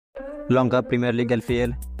Lanka Premier League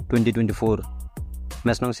LPL 2024.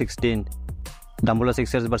 Match number 16. Dambulla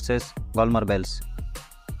Sixers vs Galle Marbles.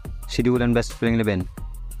 Schedule and best playing 11.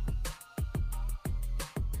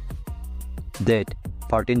 Date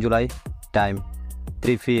 14 July. Time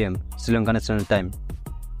 3 PM Sri Lanka National Time.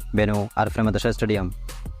 Venue Arfremadasha Stadium.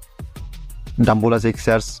 Dambulla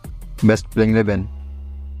Sixers best playing 11.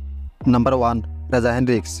 Number 1 Raja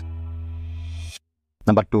Hendricks.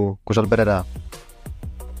 Number 2 Kushal Pereira.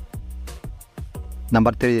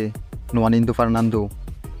 Number 3 Nuanindu Fernando.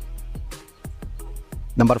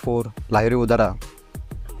 Number 4 Lahiri Udara.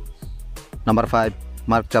 Number 5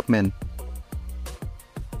 Mark Chapman.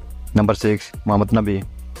 Number 6 Mohammad Nabi.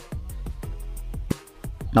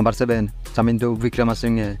 Number 7 Chamindu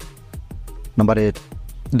Wickramasinghe. Number 8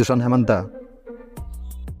 Dushan Hemanta.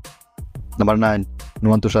 Number 9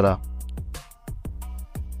 Nuwan Tushara.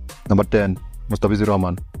 Number 10 Mustafizur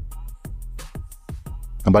Rahman.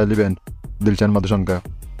 Number 11 Dilshan Madhushankar.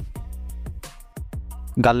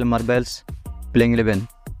 Galle Marbles playing 11.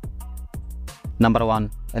 Number 1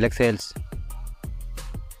 Alex Hales.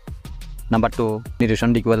 Number 2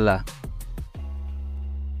 Nirushan Dikwalla.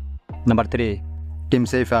 Number 3 Tim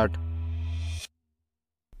Seifert.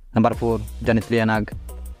 Number 4 Janit Lianag.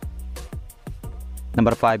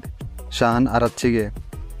 Number 5 Shahan Aratchige.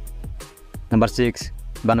 Number 6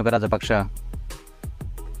 Bhanuka Rajapaksha.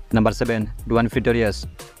 Number 7 Duan Fitorius.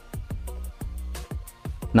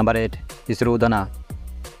 Number 8 Isru Udana.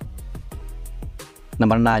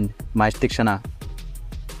 Number 9 Mahesh Tikshana.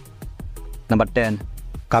 Number 10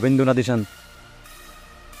 Kabindu Nadishan.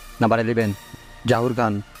 Number 11 Jahur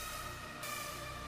Khan.